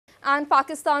And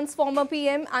Pakistan's former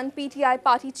PM and PTI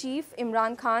party chief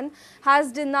Imran Khan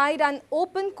has denied an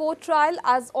open court trial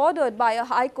as ordered by a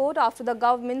high court after the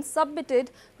government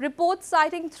submitted reports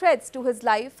citing threats to his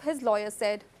life, his lawyer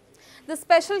said. The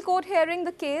special court hearing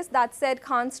the case that said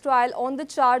Khan's trial on the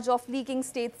charge of leaking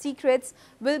state secrets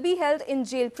will be held in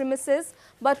jail premises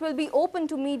but will be open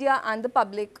to media and the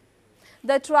public.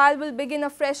 The trial will begin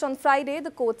afresh on Friday, the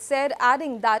court said,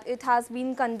 adding that it has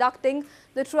been conducting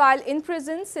the trial in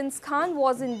prison since Khan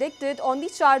was indicted on the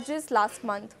charges last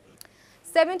month.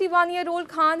 71-year-old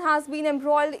Khan has been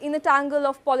embroiled in a tangle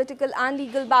of political and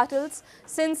legal battles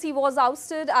since he was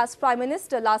ousted as Prime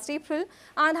Minister last April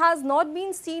and has not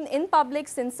been seen in public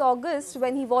since August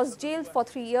when he was jailed for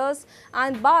 3 years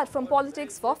and barred from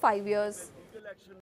politics for 5 years.